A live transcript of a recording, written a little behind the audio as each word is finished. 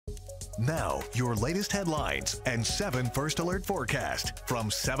Now, your latest headlines and 7 First Alert forecast from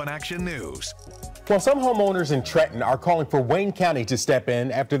 7 Action News. Well, some homeowners in Trenton are calling for Wayne County to step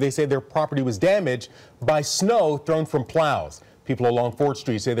in after they say their property was damaged by snow thrown from plows. People along 4th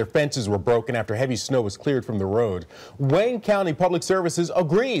Street say their fences were broken after heavy snow was cleared from the road. Wayne County Public Services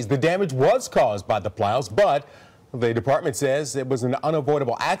agrees the damage was caused by the plows, but the department says it was an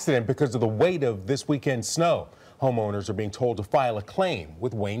unavoidable accident because of the weight of this weekend's snow. Homeowners are being told to file a claim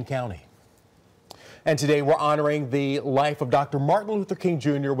with Wayne County. And today we're honoring the life of Dr. Martin Luther King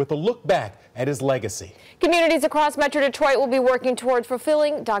Jr. with a look back at his legacy. Communities across Metro Detroit will be working toward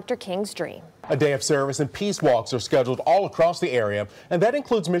fulfilling Dr. King's dream. A day of service and peace walks are scheduled all across the area, and that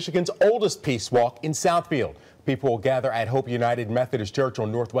includes Michigan's oldest peace walk in Southfield. People will gather at Hope United Methodist Church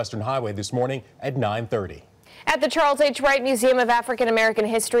on Northwestern Highway this morning at 9:30. At the Charles H. Wright Museum of African American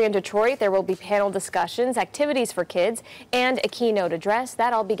History in Detroit, there will be panel discussions, activities for kids, and a keynote address.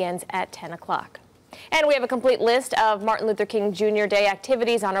 That all begins at 10 o'clock. And we have a complete list of Martin Luther King Jr. Day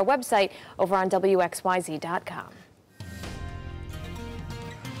activities on our website over on WXYZ.com.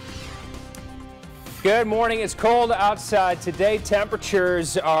 Good morning. It's cold outside today.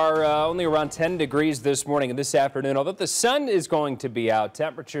 Temperatures are only around 10 degrees this morning and this afternoon. Although the sun is going to be out,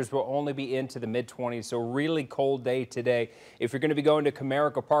 temperatures will only be into the mid-20s, so really cold day today. If you're going to be going to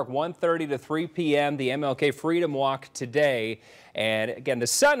Comerica Park, 1:30 to 3 p.m., the MLK Freedom Walk today. And again, the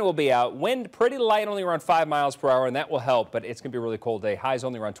sun will be out. Wind pretty light, only around 5 miles per hour, and that will help, but it's going to be a really cold day. Highs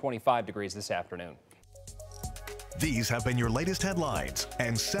only around 25 degrees this afternoon. These have been your latest headlines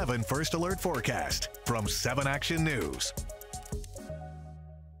and 7 First Alert forecast from 7 Action News.